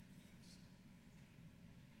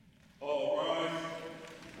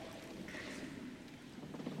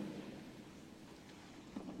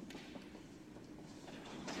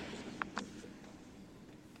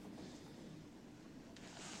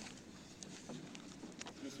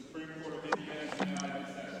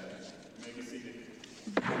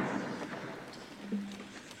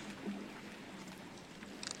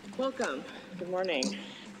Welcome. Good morning.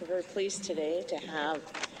 We're very pleased today to have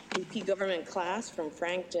AP Government class from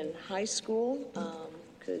Frankton High School.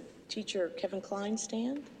 Could teacher Kevin Klein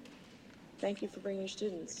stand? Thank you for bringing your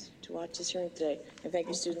students to watch this hearing today. And thank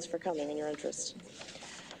you, students, for coming and your interest.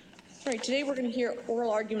 All right, today we're going to hear oral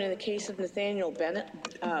argument in the case of Nathaniel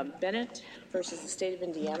Bennett versus the state of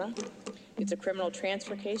Indiana. It's a criminal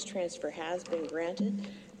transfer case. Transfer has been granted.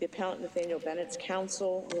 The appellant, Nathaniel Bennett's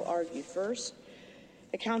counsel, will argue first.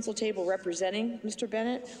 At counsel table representing Mr.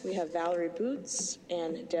 Bennett, we have Valerie Boots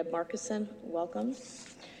and Deb Markison. Welcome.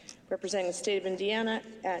 Representing the state of Indiana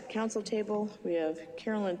at counsel table, we have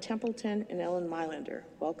Carolyn Templeton and Ellen Mylander.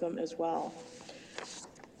 Welcome as well.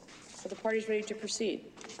 Are the parties ready to proceed?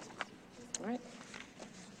 All right.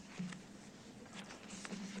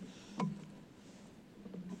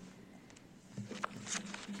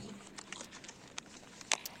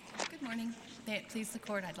 Good morning. May it please the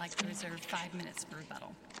court, I'd like to reserve 5 minutes for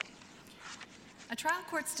rebuttal. A trial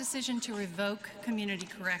court's decision to revoke community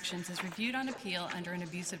corrections is reviewed on appeal under an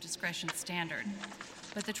abuse of discretion standard.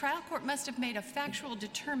 But the trial court must have made a factual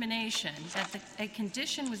determination that a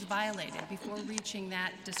condition was violated before reaching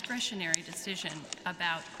that discretionary decision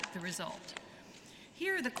about the result.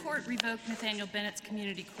 Here, the court revoked Nathaniel Bennett's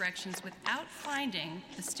community corrections without finding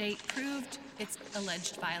the state proved its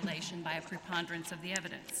alleged violation by a preponderance of the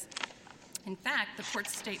evidence. In fact, the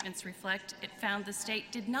court's statements reflect it found the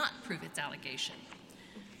state did not prove its allegation.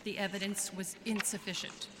 The evidence was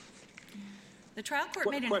insufficient. The trial court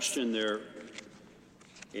made a question there,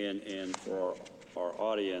 and for our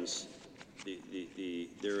audience,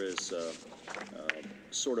 there is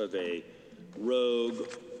sort of a rogue,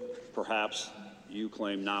 perhaps you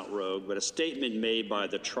claim not rogue, but a statement made by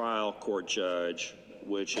the trial court judge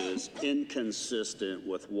which is inconsistent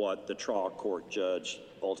with what the trial court judge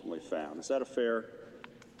ultimately found. Is that a fair?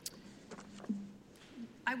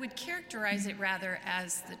 I would characterize it rather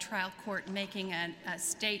as the trial court making a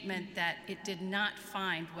statement that it did not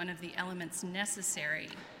find one of the elements necessary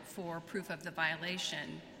for proof of the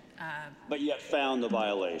violation. But yet found the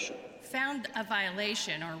violation. Found a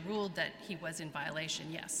violation or ruled that he was in violation,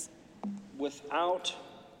 yes. Without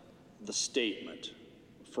the statement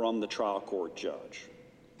from the trial court judge,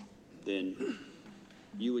 then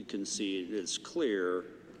you would concede it's clear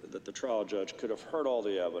that the trial judge could have heard all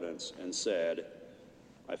the evidence and said,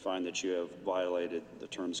 I find that you have violated the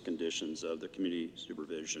terms and conditions of the community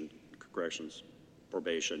supervision, corrections,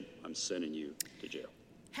 probation. I'm sending you to jail.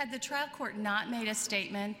 Had the trial court not made a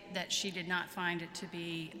statement that she did not find it to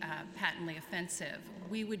be patently offensive,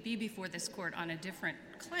 we would be before this court on a different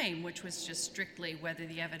claim, which was just strictly whether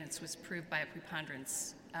the evidence was proved by a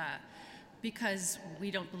preponderance, because we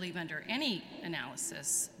don't believe under any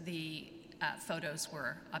analysis the photos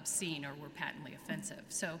were obscene or were patently offensive.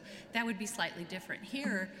 So that would be slightly different.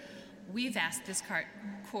 Here, we've asked this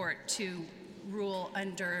court to rule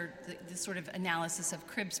under the sort of analysis of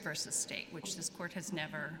Cribbs versus State, which this court has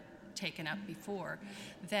never taken up before,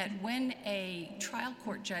 that when a trial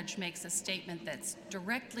court judge makes a statement that's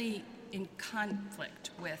directly in conflict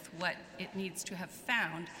with what it needs to have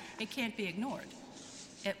found, it can't be ignored.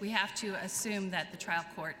 We have to assume that the trial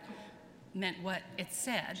court meant what it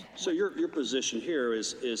said. So your position here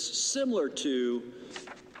is similar to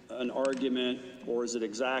an argument, or is it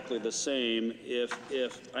exactly the same?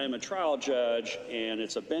 If I am a trial judge and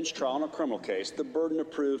it's a bench trial in a criminal case, the burden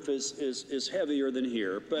of proof is heavier than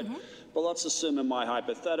here. But let's assume in my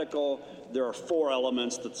hypothetical there are 4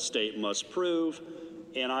 elements that the state must prove,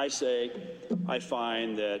 and I say I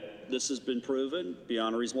find that this has been proven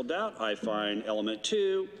beyond a reasonable doubt. I find element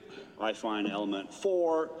 2. I find element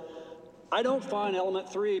 4. I don't find element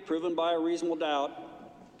 3 proven by a reasonable doubt.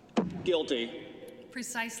 Guilty.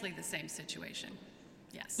 Precisely the same situation.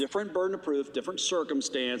 Yes. Different burden of proof, different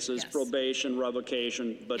circumstances, yes. Probation,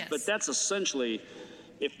 revocation, but yes. But that's essentially,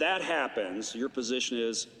 if that happens, your position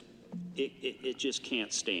is it just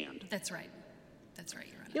can't stand. That's right. That's right,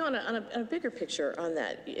 Your Honor. You know, on a bigger picture on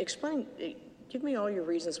that, give me all your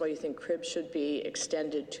reasons why you think Cribbs should be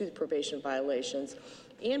extended to the probation violations,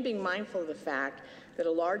 and being mindful of the fact that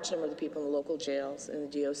a large number of the people in the local jails and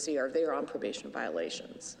the DOC are on probation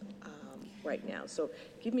violations right now. So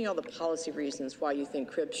give me all the policy reasons why you think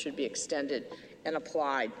Cribbs should be extended and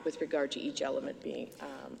applied with regard to each element being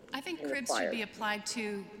I think Cribbs should be applied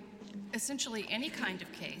to essentially any kind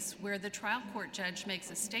of case where the trial court judge makes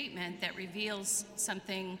a statement that reveals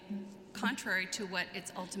something contrary to what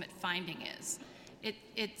its ultimate finding is.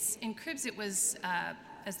 It's in Cribbs it was,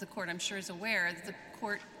 as the court I'm sure is aware, the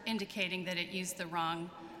court indicating that it used the wrong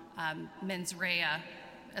mens rea,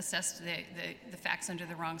 assessed the facts under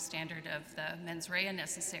the wrong standard of the mens rea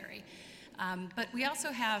necessary. But we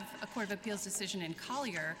also have a Court of Appeals decision in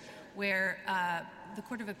Collier where the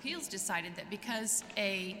Court of Appeals decided that because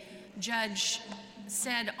a judge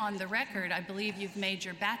said on the record, I believe you've made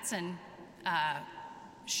your Batson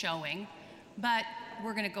showing, but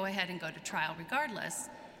we're going to go ahead and go to trial regardless.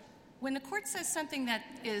 When the court says something that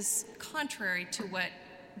is contrary to what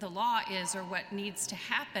the law is or what needs to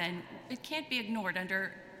happen, it can't be ignored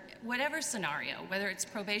under whatever scenario, whether it's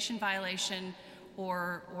probation violation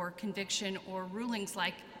or conviction or rulings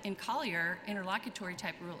like in Collier, interlocutory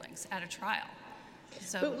type rulings at a trial.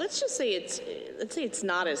 So, But let's say it's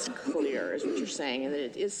not as clear as what you're saying, and that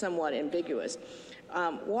it is somewhat ambiguous.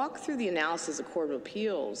 Walk through the analysis the Court of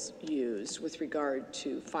Appeals used with regard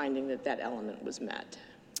to finding that element was met.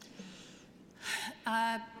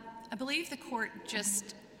 I believe the court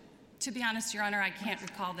just, to be honest, Your Honor, I can't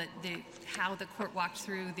recall how the court walked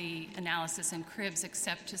through the analysis in Cribbs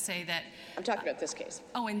except to say that... I'm talking about this case.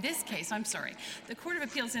 Oh, in this case, I'm sorry. The Court of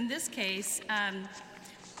Appeals in this case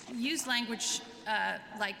used language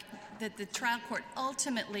like that the trial court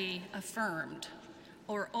ultimately affirmed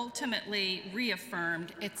or ultimately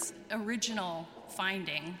reaffirmed its original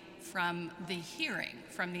finding from the hearing,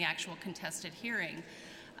 from the actual contested hearing.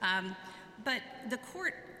 But the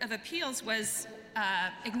Court of Appeals was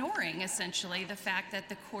ignoring, essentially, the fact that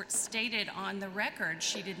the court stated on the record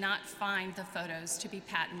she did not find the photos to be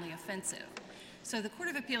patently offensive. So the Court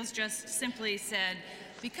of Appeals just simply said,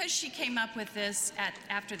 because she came up with this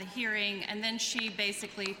after the hearing, and then she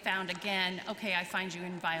basically found again, okay, I find you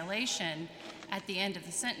in violation at the end of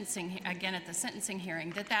the sentencing, again at the sentencing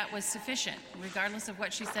hearing, that was sufficient, regardless of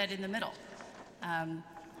what she said in the middle.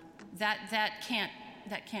 That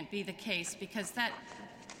can't be the case, because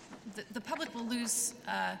the public will lose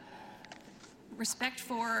respect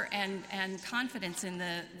for and confidence in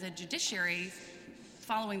the judiciary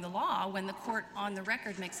following the law when the court on the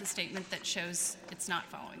record makes a statement that shows it's not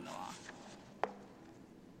following the law.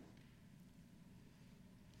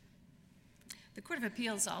 The Court of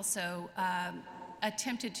Appeals also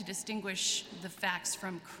attempted to distinguish the facts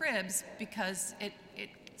from Cribbs because it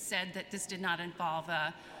said that this did not involve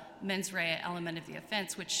a mens rea element of the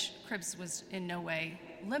offense, which Cribbs was in no way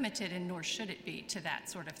limited, and nor should it be, to that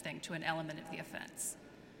sort of thing, to an element of the offense.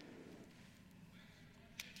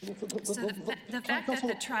 So the fact that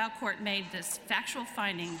the trial court made this factual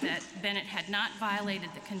finding that Bennett had not violated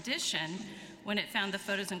the condition when it found the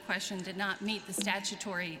photos in question did not meet the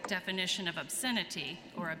statutory definition of obscenity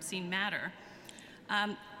or obscene matter.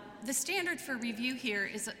 The standard for review here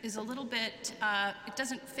is a little bit, it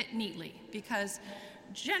doesn't fit neatly, because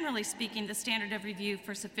generally speaking, the standard of review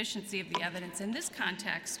for sufficiency of the evidence in this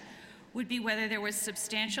context would be whether there was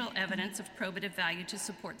substantial evidence of probative value to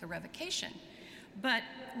support the revocation. But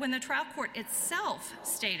when the trial court itself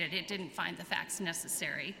stated it didn't find the facts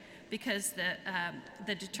necessary because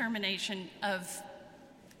the determination of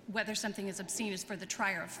whether something is obscene is for the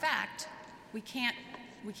trier of fact, we can't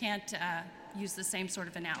use the same sort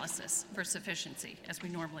of analysis for sufficiency as we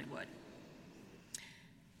normally would.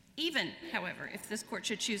 Even, however, if this court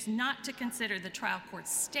should choose not to consider the trial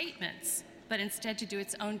court's statements, but instead to do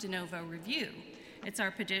its own de novo review, it's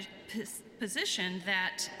our position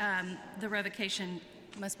that the revocation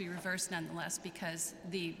must be reversed nonetheless because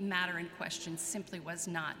the matter in question simply was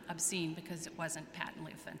not obscene because it wasn't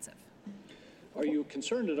patently offensive. Are you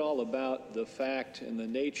concerned at all about the fact and the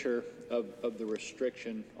nature of the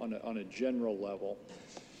restriction on a general level?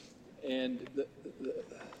 And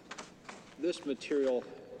this material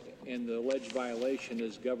and the alleged violation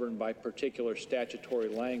is governed by particular statutory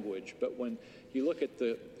language, but when you look at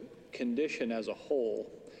the condition as a whole,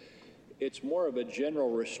 it's more of a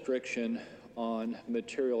general restriction on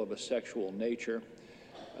material of a sexual nature.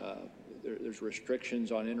 There's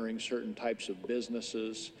restrictions on entering certain types of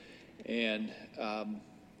businesses, and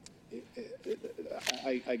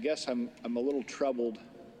I guess I'm a little troubled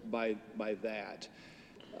by that.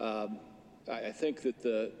 I think that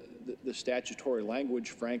the statutory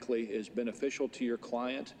language, frankly, is beneficial to your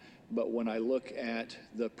client, but when I look at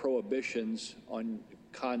the prohibitions on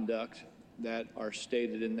conduct that are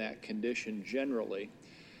stated in that condition generally,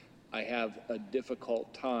 I have a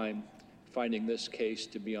difficult time finding this case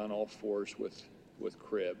to be on all fours with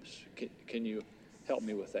Cribbs. Can you help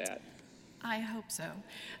me with that? I hope so.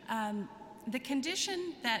 The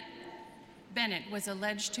condition that Bennett was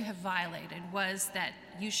alleged to have violated was that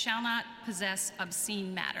you shall not possess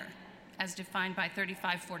obscene matter, as defined by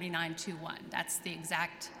 3549(2)(1). That's the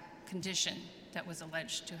exact condition that was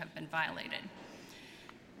alleged to have been violated.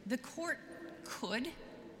 The court could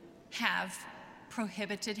have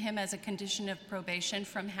prohibited him as a condition of probation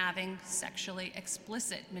from having sexually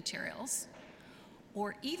explicit materials,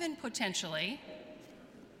 or even potentially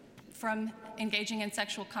from engaging in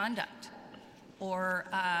sexual conduct or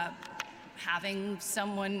having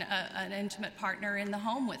someone, an intimate partner in the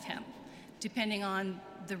home with him, depending on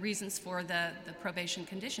the reasons for the probation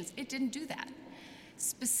conditions. It didn't do that.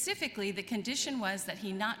 Specifically, the condition was that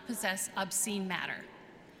he not possess obscene matter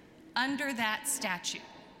under that statute.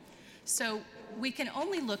 So we can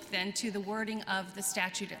only look then to the wording of the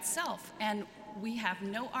statute itself, and we have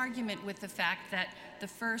no argument with the fact that the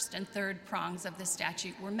first and third prongs of the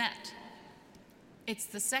statute were met. It's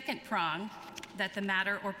the second prong, that the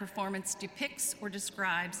matter or performance depicts or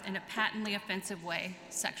describes in a patently offensive way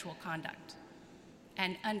sexual conduct.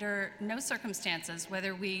 And under no circumstances,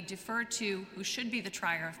 whether we defer to who should be the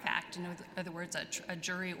trier of fact, in other words, a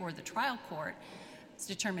jury or the trial court's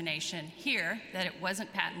determination here that it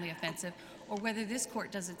wasn't patently offensive, or whether this court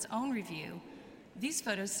does its own review, these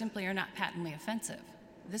photos simply are not patently offensive.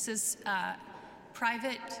 This is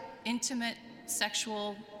private, intimate,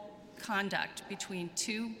 sexual conduct between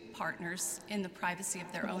two partners in the privacy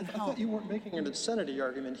of their own I home. thought you weren't making an obscenity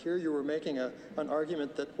argument here. You were making an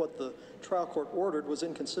argument that what the trial court ordered was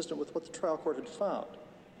inconsistent with what the trial court had found.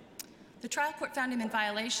 The trial court found him in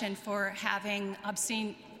violation for having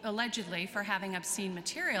allegedly for having obscene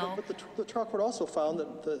material. But the trial court also found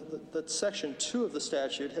that Section 2 of the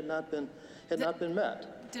statute had not been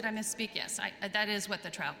met. Did I misspeak? Yes, that is what the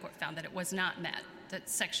trial court found, that it was not met. That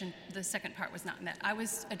the second part was not met. I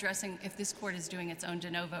was addressing, if this court is doing its own de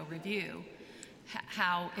novo review,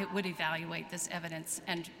 how it would evaluate this evidence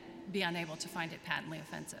and be unable to find it patently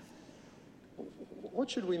offensive. What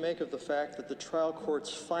should we make of the fact that the trial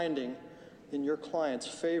court's finding in your client's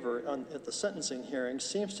favor at the sentencing hearing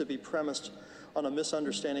seems to be premised on a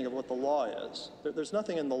misunderstanding of what the law is? There's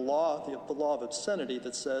nothing in the law of obscenity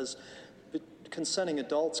that says consenting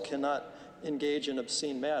adults cannot engage in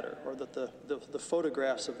obscene matter, or that the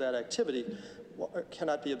photographs of that activity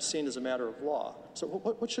cannot be obscene as a matter of law. So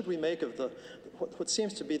what should we make of what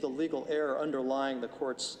seems to be the legal error underlying the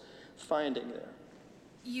court's finding there?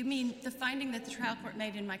 You mean the finding that the trial court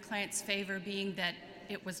made in my client's favor being that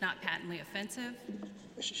it was not patently offensive?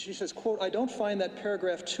 She says, quote, "I don't find that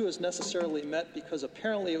paragraph 2 is necessarily met because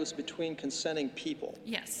apparently it was between consenting people."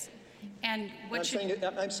 Yes. And what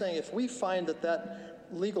I'm saying if we find that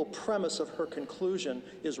legal premise of her conclusion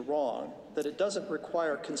is wrong, that it doesn't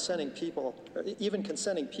require consenting people, even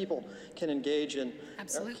consenting people can engage in,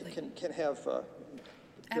 Absolutely. Can have,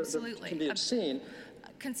 Absolutely. Can be obscene.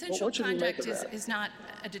 Consensual What should we make conduct of that? is not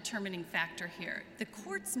a determining factor here. The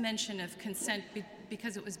court's mention of consent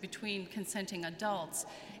because it was between consenting adults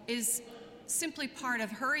is simply part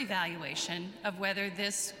of her evaluation of whether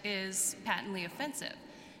this is patently offensive.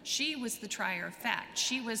 She was the trier of fact.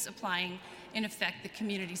 She was applying, in effect, the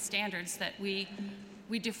community standards that we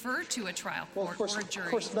defer to a trial court or a jury.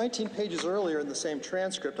 Of course, 19 pages earlier in the same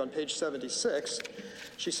transcript on page 76,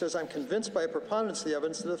 she says, "I'm convinced by a preponderance of the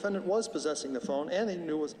evidence the defendant was possessing the phone and he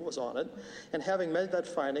knew was on it, and having made that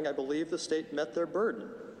finding, I believe the state met their burden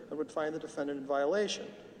and would find the defendant in violation."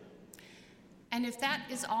 And if that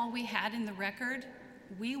is all we had in the record,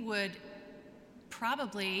 we would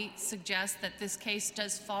probably suggest that this case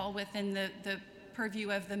does fall within the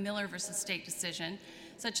purview of the Miller versus State decision,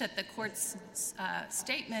 such that the court's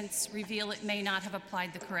statements reveal it may not have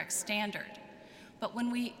applied the correct standard. But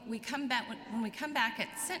when we come back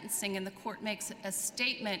at sentencing and the court makes a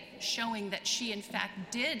statement showing that she in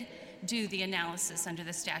fact did do the analysis under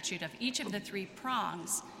the statute of each of the three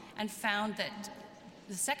prongs and found that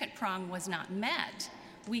the second prong was not met,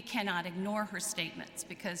 we cannot ignore her statements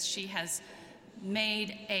because she has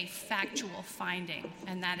made a factual finding,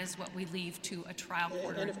 and that is what we leave to a trial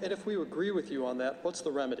court. And if we agree with you on that, what's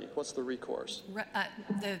the remedy? What's the recourse?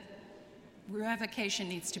 The revocation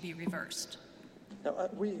needs to be reversed. Now,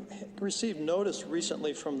 we received notice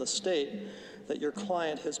recently from the state that your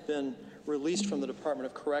client has been released from the Department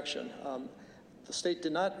of Correction. The state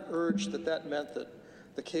did not urge that meant that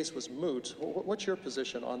the case was moot. What's your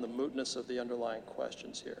position on the mootness of the underlying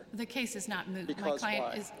questions here? The case is not moot. Because my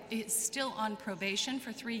client is still on probation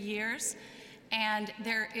for 3 years, and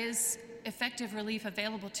there is effective relief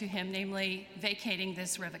available to him, namely vacating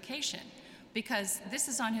this revocation, because this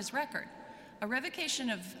is on his record. A revocation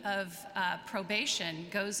of probation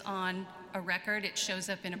goes on a record. It shows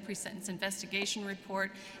up in a pre-sentence investigation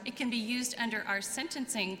report. It can be used under our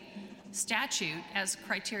sentencing statute as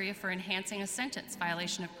criteria for enhancing a sentence,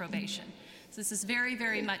 violation of probation. So this is very,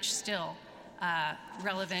 very much still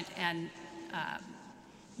relevant and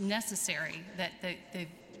necessary that the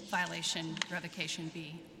revocation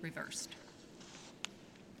be reversed.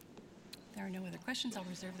 If there are no other questions, I'll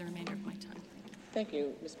reserve the remainder of my time. Thank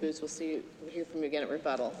you, Ms. Boots. We'll hear from you again at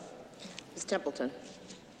rebuttal. Ms. Templeton.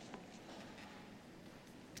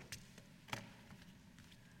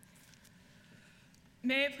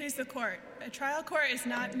 May it please the court. A trial court is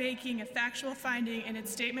not making a factual finding in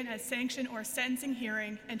its statement at sanction or sentencing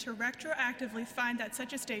hearing, and to retroactively find that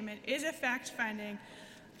such a statement is a fact finding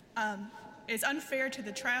is unfair to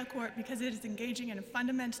the trial court because it is engaging in a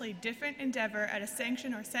fundamentally different endeavor at a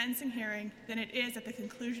sanction or sentencing hearing than it is at the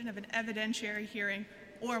conclusion of an evidentiary hearing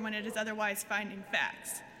or when it is otherwise finding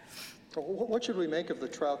facts. What should we make of the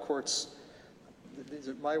trial court's, these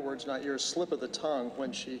are my words, not yours, slip of the tongue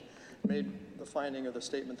when she made the finding of the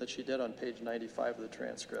statement that she did on page 95 of the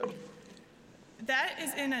transcript? That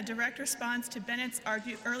is in a direct response to Bennett's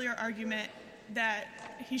earlier argument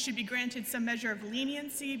that he should be granted some measure of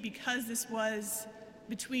leniency because this was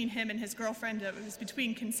between him and his girlfriend. It was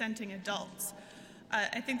between consenting adults.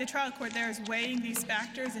 I think the trial court there is weighing these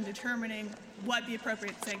factors and determining what the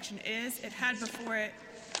appropriate sanction is. It had before it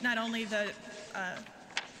not only the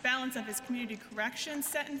balance of his community corrections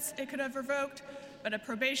sentence it could have revoked, but a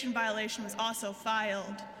probation violation was also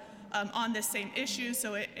filed on this same issue,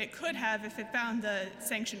 so it could have, if it found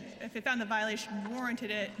the violation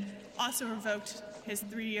warranted it, also revoked his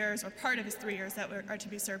 3 years or part of his 3 years that are to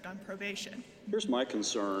be served on probation. Here's my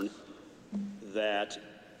concern, that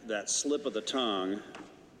slip of the tongue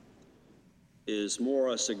is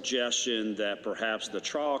more a suggestion that perhaps the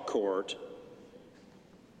trial court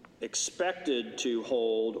expected to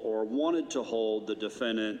hold or wanted to hold the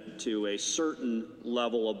defendant to a certain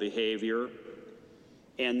level of behavior,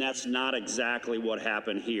 and that's not exactly what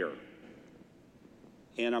happened here.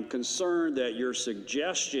 And I'm concerned that your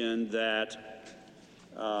suggestion that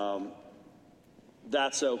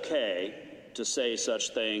that's okay to say such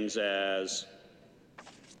things as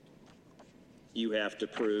you have to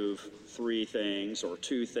prove 3 things or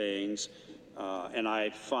 2 things, and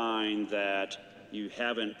I find that you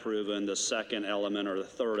haven't proven the second element or the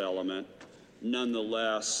third element.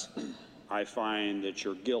 Nonetheless, I find that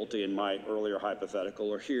you're guilty in my earlier hypothetical,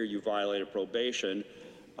 or here you violated probation.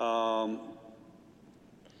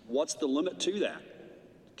 What's the limit to that?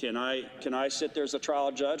 Can I sit there as a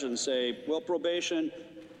trial judge and say, well, probation,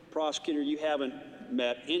 prosecutor, you haven't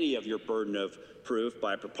met any of your burden of proof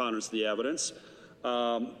by preponderance of the evidence,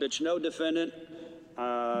 but you know, defendant,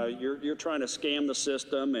 you're trying to scam the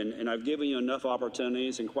system, and I've given you enough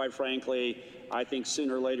opportunities, and quite frankly, I think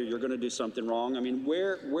sooner or later you're going to do something wrong. I mean,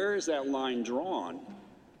 where is that line drawn?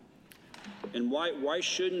 And why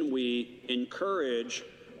shouldn't we encourage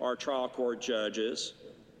our trial court judges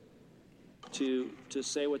to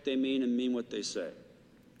say what they mean and mean what they say?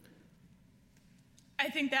 I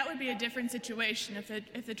think that would be a different situation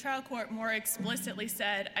if the trial court more explicitly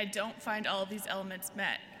said, I don't find all of these elements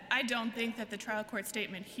met. I don't think that the trial court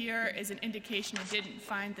statement here is an indication it didn't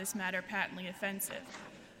find this matter patently offensive.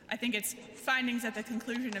 I think it's findings at the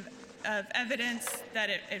conclusion of evidence that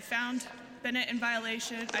it found Bennett in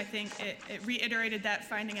violation. I think it reiterated that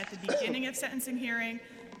finding at the beginning of sentencing hearing,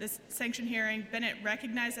 this sanction hearing. Bennett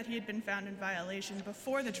recognized that he had been found in violation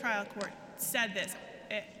before the trial court said this.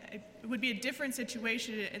 It would be a different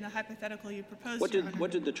situation in the hypothetical you proposed.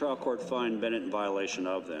 What did the trial court find Bennett in violation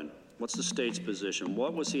of then? What's the state's position?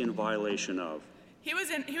 What was he in violation of? He was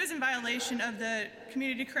in violation of the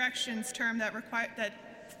community corrections term that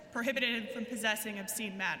prohibited him from possessing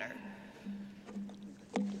obscene matter.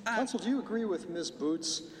 Counsel, do you agree with Ms.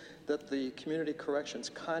 Boots that the community corrections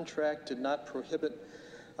contract did not prohibit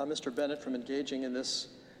Mr. Bennett from engaging in this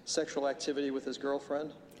sexual activity with his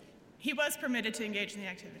girlfriend? He was permitted to engage in the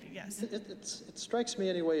activity, yes. It strikes me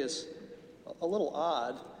anyway as a little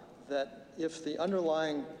odd that if the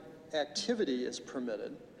underlying activity is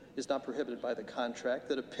not prohibited by the contract,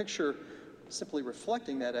 that a picture simply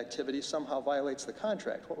reflecting that activity somehow violates the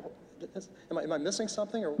contract. Am I missing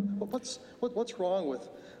something, or what's wrong with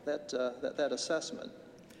that assessment?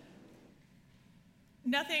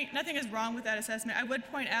 Nothing is wrong with that assessment. I would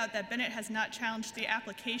point out that Bennett has not challenged the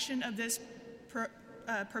application of this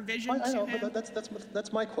provision I know, to him. but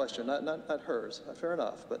that's my question, not hers. Fair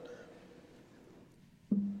enough, but.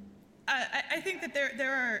 I think that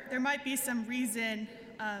there might be some reason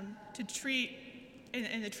to treat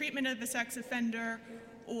in the treatment of a sex offender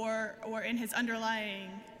or in his underlying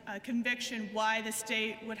conviction why the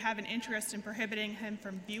state would have an interest in prohibiting him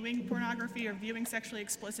from viewing pornography or viewing sexually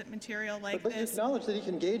explicit material like but this. But you acknowledge that he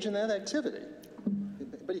can engage in that activity,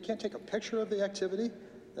 but he can't take a picture of the activity?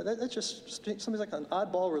 That just seems like an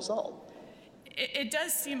oddball result. It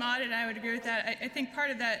does seem odd, and I would agree with that. I think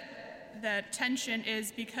part of that tension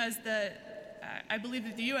is because I believe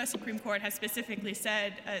that the U.S. Supreme Court has specifically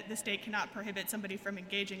said the state cannot prohibit somebody from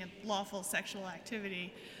engaging in lawful sexual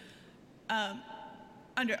activity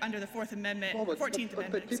under the Fourth Amendment, 14th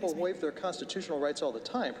Amendment. But people waive their constitutional rights all the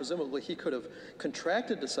time. Presumably he could have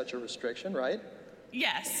contracted to such a restriction, right?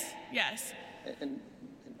 Yes, yes. And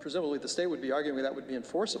presumably the state would be arguing that would be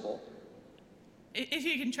enforceable. If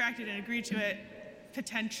he contracted and agreed to it,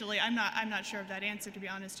 potentially. I'm not sure of that answer, to be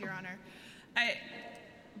honest, Your Honor.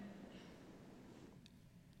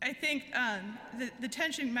 I think the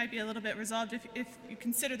tension might be a little bit resolved if you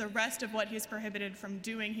consider the rest of what he's prohibited from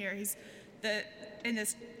doing here. In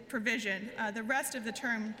this provision, the rest of the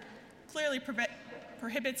term clearly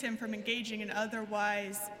prohibits him from engaging in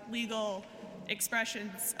otherwise legal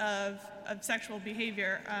expressions of sexual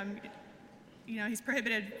behavior. He's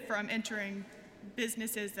prohibited from entering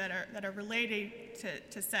businesses that are related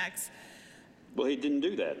to sex. Well, he didn't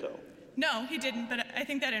do that, though. No, he didn't, but I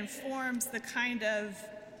think that informs the kind of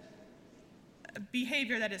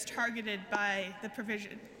behavior that is targeted by the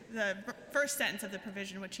provision, the first sentence of the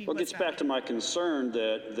provision, which he Well, it gets back to my concern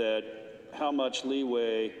that how much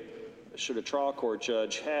leeway should a trial court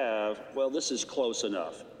judge have? Well, this is close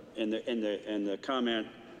enough. And the comment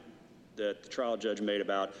that the trial judge made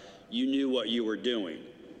about, you knew what you were doing.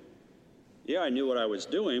 Yeah, I knew what I was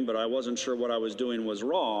doing, but I wasn't sure what I was doing was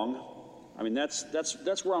wrong. I mean, that's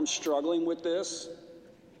where I'm struggling with this.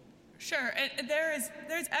 Sure,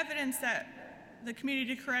 there's evidence that the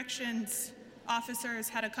community corrections officers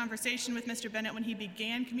had a conversation with Mr. Bennett when he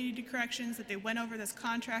began community corrections, that they went over this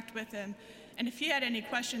contract with him, and if he had any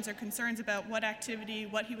questions or concerns about what activity,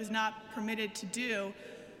 what he was not permitted to do,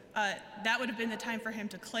 that would have been the time for him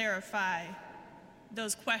to clarify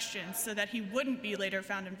those questions so that he wouldn't be later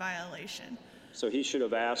found in violation. So he should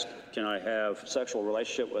have asked, can I have sexual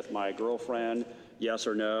relationship with my girlfriend, yes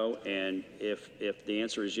or no? And if the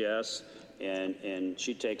answer is yes, and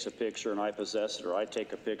she takes a picture and I possess it, or I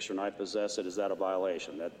take a picture and I possess it, is that a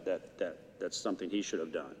violation? That's something he should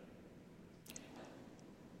have done.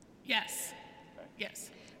 Yes,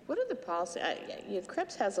 yes. What are the policy?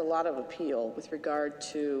 Krebs has a lot of appeal with regard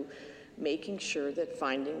to making sure that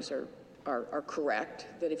findings are correct,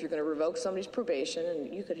 that if you're going to revoke somebody's probation,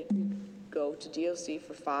 and you could go to DOC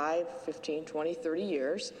for 5, 15, 20, 30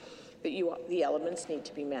 years, that the elements need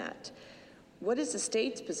to be met. What is the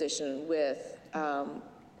state's position with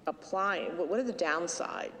applying, what are the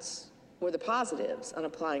downsides or the positives on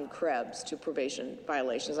applying Krebs to probation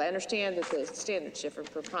violations? I understand that the standard shift from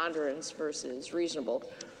preponderance versus reasonable.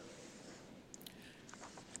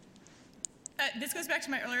 This goes back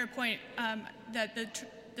to my earlier point that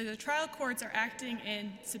the trial courts are acting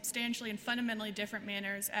in substantially and fundamentally different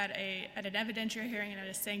manners at an evidentiary hearing and at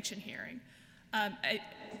a sanction hearing.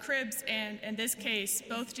 Krebs and in this case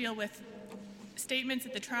both deal with statements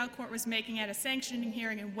that the trial court was making at a sanctioning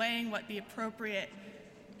hearing and weighing what the appropriate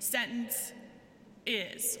sentence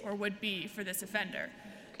is or would be for this offender.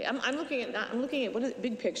 Okay, I'm looking at what is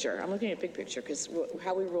big picture. I'm looking at big picture because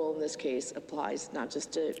how we rule in this case applies not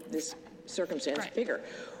just to this circumstance, right. Bigger.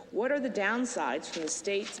 What are the downsides from the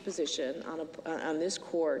state's position on this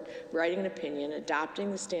court writing an opinion,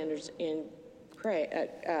 adopting the standards in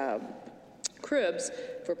Krebs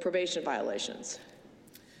for probation violations?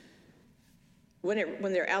 When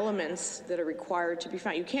there are elements that are required to be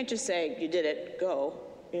found, you can't just say you did it, go.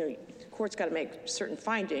 The court's got to make certain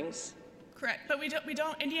findings. Correct, but we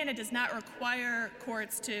don't. Indiana does not require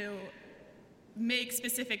courts to make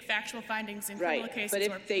specific factual findings in criminal cases. But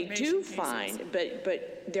if they do cases. find,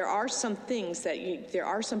 but there are some things there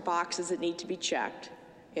are some boxes that need to be checked,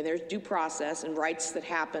 and there's due process and rights that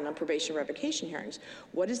happen on probation revocation hearings.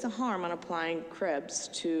 What is the harm on applying Krebs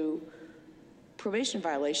to probation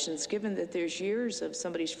violations, given that there's years of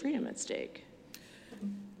somebody's freedom at stake?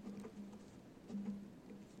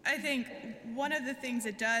 I think one of the things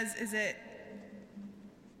it does is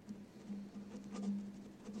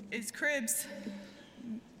Krebs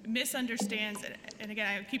misunderstands, and again,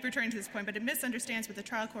 I keep returning to this point, but it misunderstands what the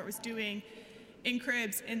trial court was doing in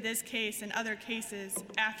Krebs in this case and other cases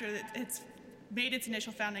after it's made its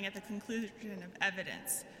initial founding at the conclusion of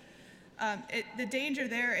evidence. The danger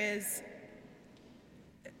there is,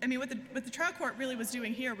 what the trial court really was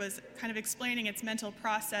doing here was kind of explaining its mental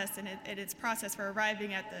process and its process for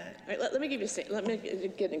arriving at the. All right, let me give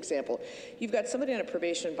an example. You've got somebody on a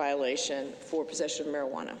probation violation for possession of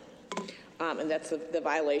marijuana, and that's the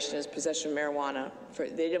violation is possession of marijuana.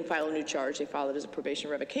 They didn't file a new charge; they filed it as a probation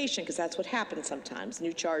revocation because that's what happens sometimes.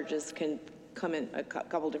 New charges can come in a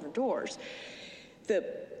couple different doors. The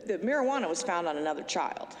marijuana was found on another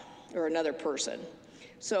child or another person.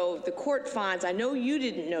 So the court finds, I know you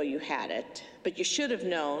didn't know you had it, but you should have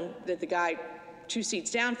known that the guy 2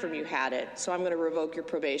 seats down from you had it, so I'm going to revoke your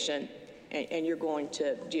probation, and you're going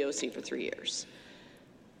to DOC for 3 years.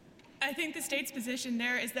 I think the state's position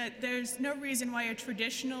there is that there's no reason why a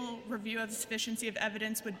traditional review of the sufficiency of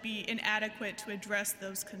evidence would be inadequate to address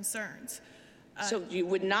those concerns. So you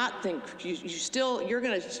would not think, you're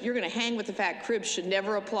going to hang with the fact cribs should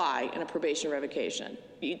never apply in a probation revocation.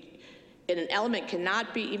 And an element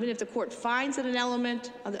cannot be, even if the court finds that an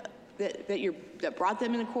element that brought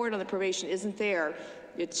them into court on the probation isn't there,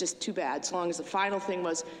 it's just too bad, as long as the final thing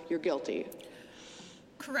was you're guilty.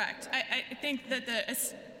 Correct. I think that the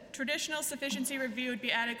traditional sufficiency review would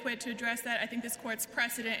be adequate to address that. I think this court's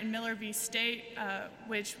precedent in Miller v. State,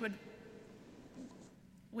 which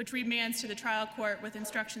remands to the trial court with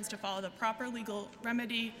instructions to follow the proper legal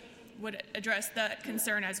remedy, would address that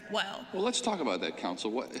concern as well. Well, let's talk about that,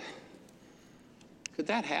 counsel. Could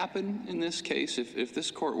that happen in this case if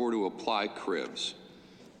this court were to apply cribs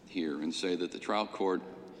here and say that the trial court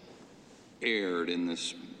erred in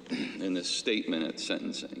this statement at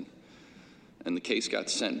sentencing and the case got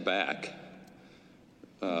sent back?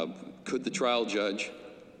 Could the trial judge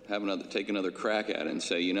take another crack at it and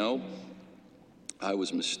say, you know, I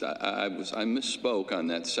misspoke on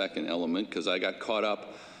that second element because I got caught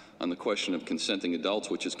up on the question of consenting adults,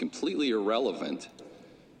 which is completely irrelevant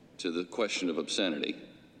to the question of obscenity.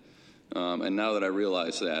 And now that I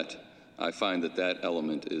realize that, I find that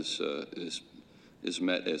element is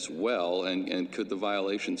met as well. And could the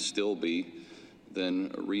violation still be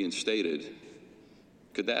then reinstated?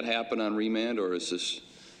 Could that happen on remand, or is this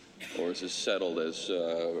settled as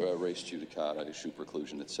res judicata, issue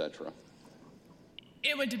preclusion, etc.?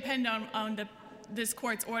 It would depend on this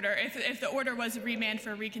court's order. If the order was a remand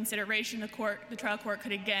for reconsideration, the trial court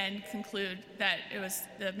could again conclude that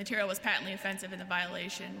the material was patently offensive and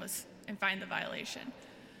find the violation.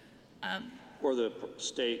 Or the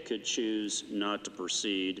state could choose not to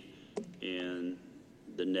proceed, and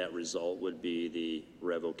the net result would be the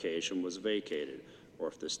revocation was vacated. Or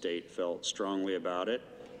if the state felt strongly about it,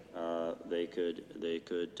 they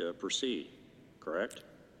could proceed. Correct?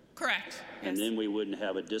 Correct. And yes. then we wouldn't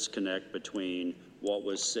have a disconnect between what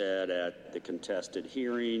was said at the contested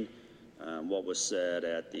hearing, what was said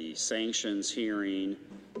at the sanctions hearing.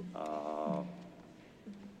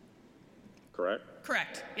 Correct?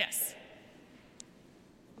 Correct, yes.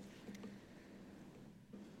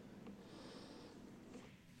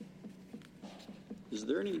 Is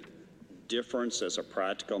there any difference as a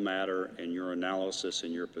practical matter in your analysis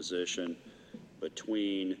and your position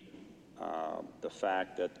between the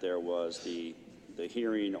fact that there was the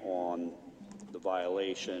hearing on the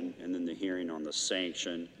violation and then the hearing on the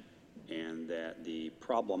sanction, and that the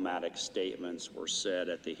problematic statements were said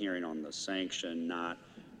at the hearing on the sanction, not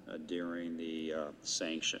during the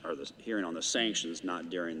sanction, or the hearing on the sanctions, not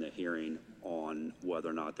during the hearing on whether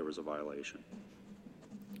or not there was a violation?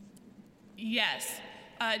 Yes.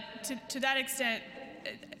 To that extent,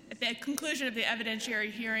 at the conclusion of the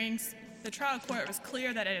evidentiary hearings, the trial court was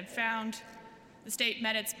clear that it had found the state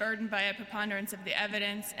met its burden by a preponderance of the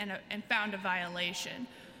evidence and found a violation.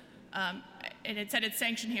 And it set its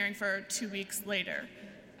sanction hearing for 2 weeks later.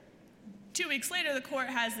 2 weeks later, the court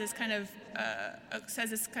has this says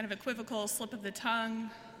this kind of equivocal slip of the tongue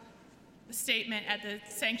statement at the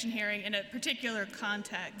sanction hearing in a particular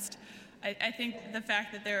context. I think the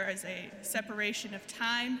fact that there is a separation of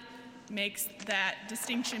time makes that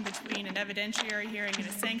distinction between an evidentiary hearing and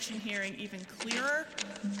a sanction hearing even clearer,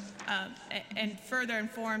 and further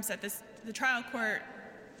informs that the trial court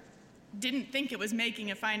didn't think it was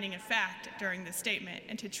making a finding of fact during the statement,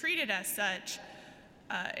 and to treat it as such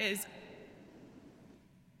is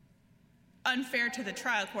unfair to the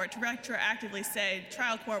trial court, to retroactively say,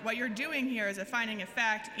 trial court, what you're doing here is a finding of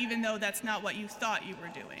fact, even though that's not what you thought you were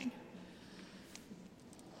doing.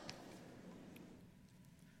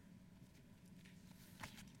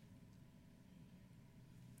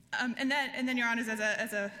 And then, Your Honors, as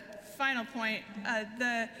a final point,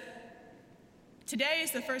 today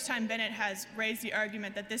is the first time Bennett has raised the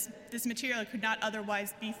argument that this material could not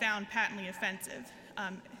otherwise be found patently offensive.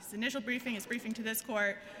 His initial briefing, his briefing to this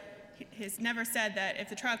court, has never said that if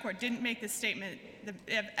the trial court didn't make this statement, the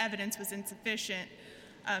evidence was insufficient.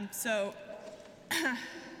 So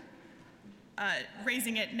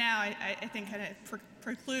raising it now, I think, kind of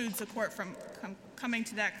precludes the court from coming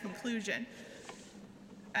to that conclusion.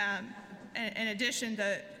 In addition,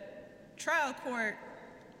 the trial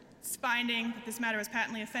court's finding that this matter was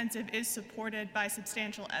patently offensive is supported by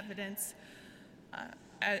substantial evidence,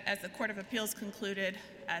 as the Court of Appeals concluded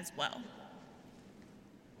as well.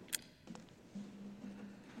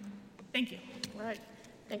 Thank you. All right.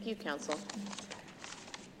 Thank you, counsel.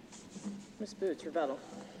 Ms. Boots, rebuttal.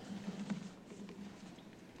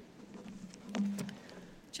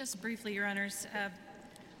 Just briefly, Your Honors,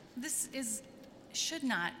 this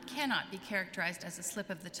cannot be characterized as a slip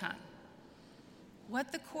of the tongue.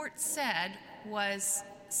 What the court said was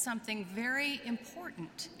something very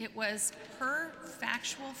important. It was her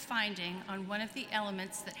factual finding on one of the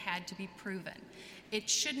elements that had to be proven. It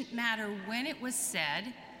shouldn't matter when it was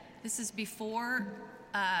said. This is before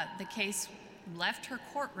the case left her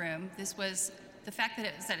courtroom. This was the fact that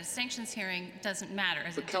it was at a sanctions hearing doesn't matter.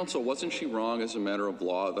 But counsel, wasn't she wrong as a matter of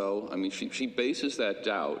law, though? I mean, she bases that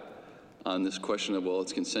doubt on this question of, well,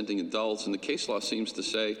 it's consenting adults, and the case law seems to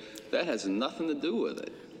say that has nothing to do with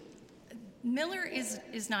it. Miller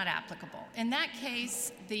is not applicable. In that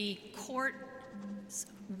case, the court's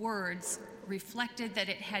words reflected that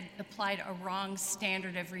it had applied a wrong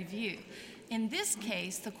standard of review. In this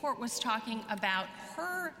case, the court was talking about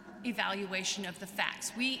her evaluation of the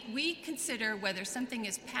facts. We consider whether something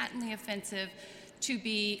is patently offensive to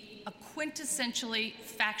be a quintessentially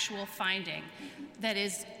factual finding that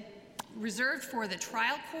is reserved for the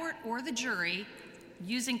trial court or the jury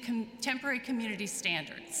using contemporary community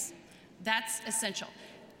standards. That's essential.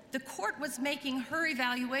 The court was making her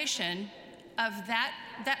evaluation of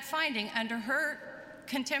that finding under her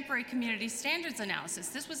contemporary community standards analysis.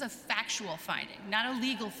 This was a factual finding, not a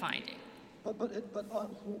legal finding. But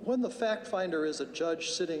when the fact finder is a judge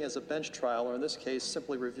sitting as a bench trial, or in this case,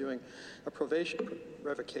 simply reviewing a probation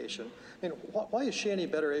revocation, I mean, why is she any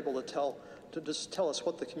better able to just tell us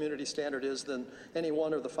what the community standard is than any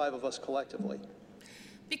one of the five of us collectively?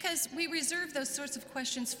 Because we reserve those sorts of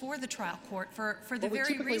questions for the trial court for the Well, we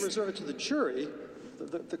very typically reason. reserve it to the jury,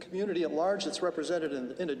 the community at large that's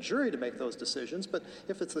represented in a jury to make those decisions. But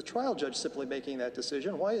if it's the trial judge simply making that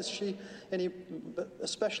decision, why is she any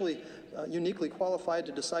especially uniquely qualified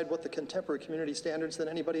to decide what the contemporary community standards than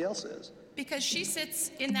anybody else is? Because she sits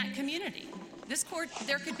in that community. This court,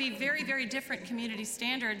 there could be very, very different community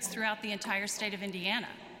standards throughout the entire state of Indiana.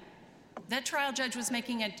 That trial judge was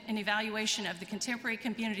making an evaluation of the contemporary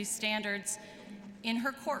community standards in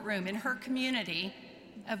her courtroom, in her community,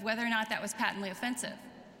 of whether or not that was patently offensive.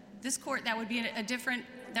 This court, that would be a different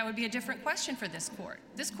question for this court.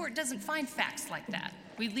 This court doesn't find facts like that.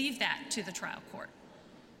 We leave that to the trial court.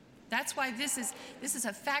 That's why this is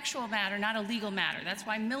a factual matter, not a legal matter. That's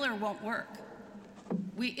why Miller won't work.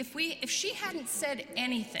 If she hadn't said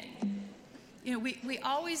anything, we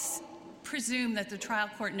always presume that the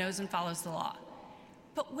trial court knows and follows the law.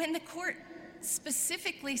 But when the court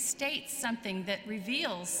specifically states something that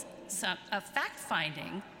reveals a fact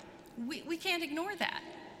finding, we can't ignore that.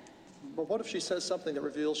 But what if she says something that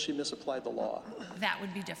reveals she misapplied the law? That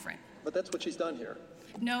would be different. But that's what she's done here.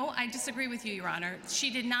 No, I disagree with you, Your Honor. She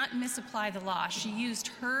did not misapply the law. She used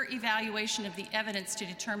her evaluation of the evidence to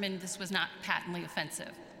determine this was not patently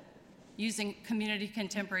offensive, using community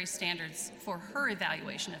contemporary standards for her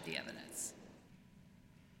evaluation of the evidence.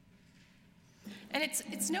 And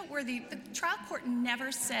it's noteworthy, the trial court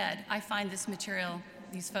never said, I find this material,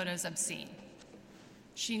 these photos obscene.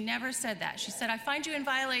 She never said that. She said, I find you in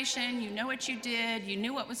violation, you know what you did, you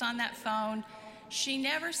knew what was on that phone. She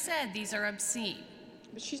never said these are obscene.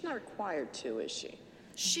 But she's not required to, is she?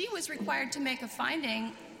 She was required to make a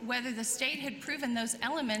finding whether the state had proven those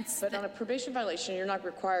elements. But on a probation violation, you're not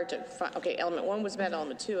required to okay, element 1 was met,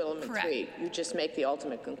 element 2, element Correct. 3. You just make the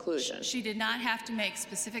ultimate conclusion. She did not have to make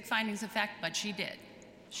specific findings of fact, but she did.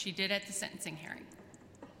 She did at the sentencing hearing.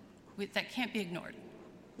 That can't be ignored.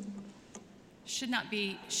 Should not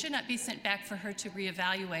be sent back for her to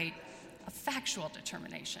reevaluate a factual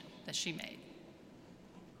determination that she made.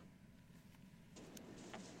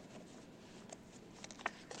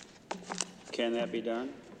 Can that be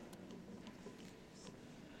done?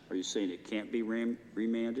 Are you saying it can't be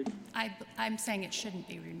remanded? I'm saying it shouldn't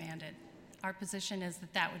be remanded. Our position is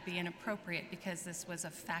that that would be inappropriate because this was a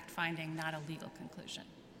fact finding, not a legal conclusion.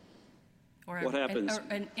 Or What happens?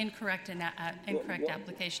 An incorrect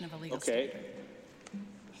application of a legal Okay, standard.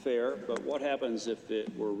 fair, but what happens if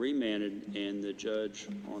it were remanded and the judge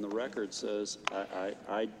on the record says,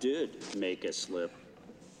 I did make a slip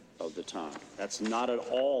of the tongue? That's not at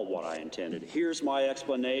all what I intended. Here's my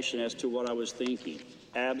explanation as to what I was thinking.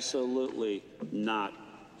 Absolutely not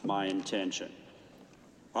my intention.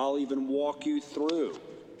 I'll even walk you through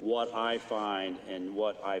what I find and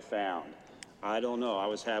what I found. I don't know. I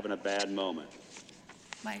was having a bad moment.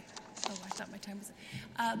 I thought my time was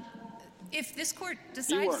up. If this court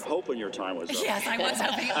decides... You weren't hoping your time was up. Yes, I was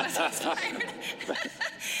hoping it was expired.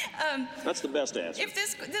 That's the best answer. If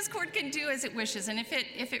this court can do as it wishes, and if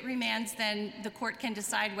it remands, then the court can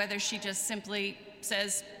decide whether she just simply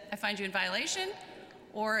says, I find you in violation,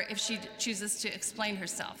 or if she chooses to explain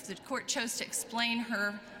herself. The court chose to explain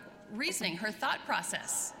her reasoning, her thought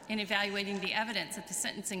process in evaluating the evidence at the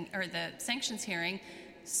sentencing or the sanctions hearing,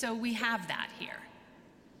 so we have that here.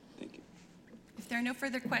 Thank you. If there are no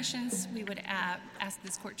further questions, we would ask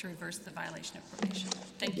this court to reverse the violation of probation.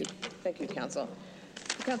 Thank you. Thank you, counsel.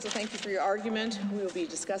 Counsel, thank you for your argument. We will be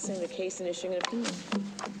discussing the case and issuing an opinion.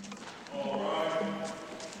 All right.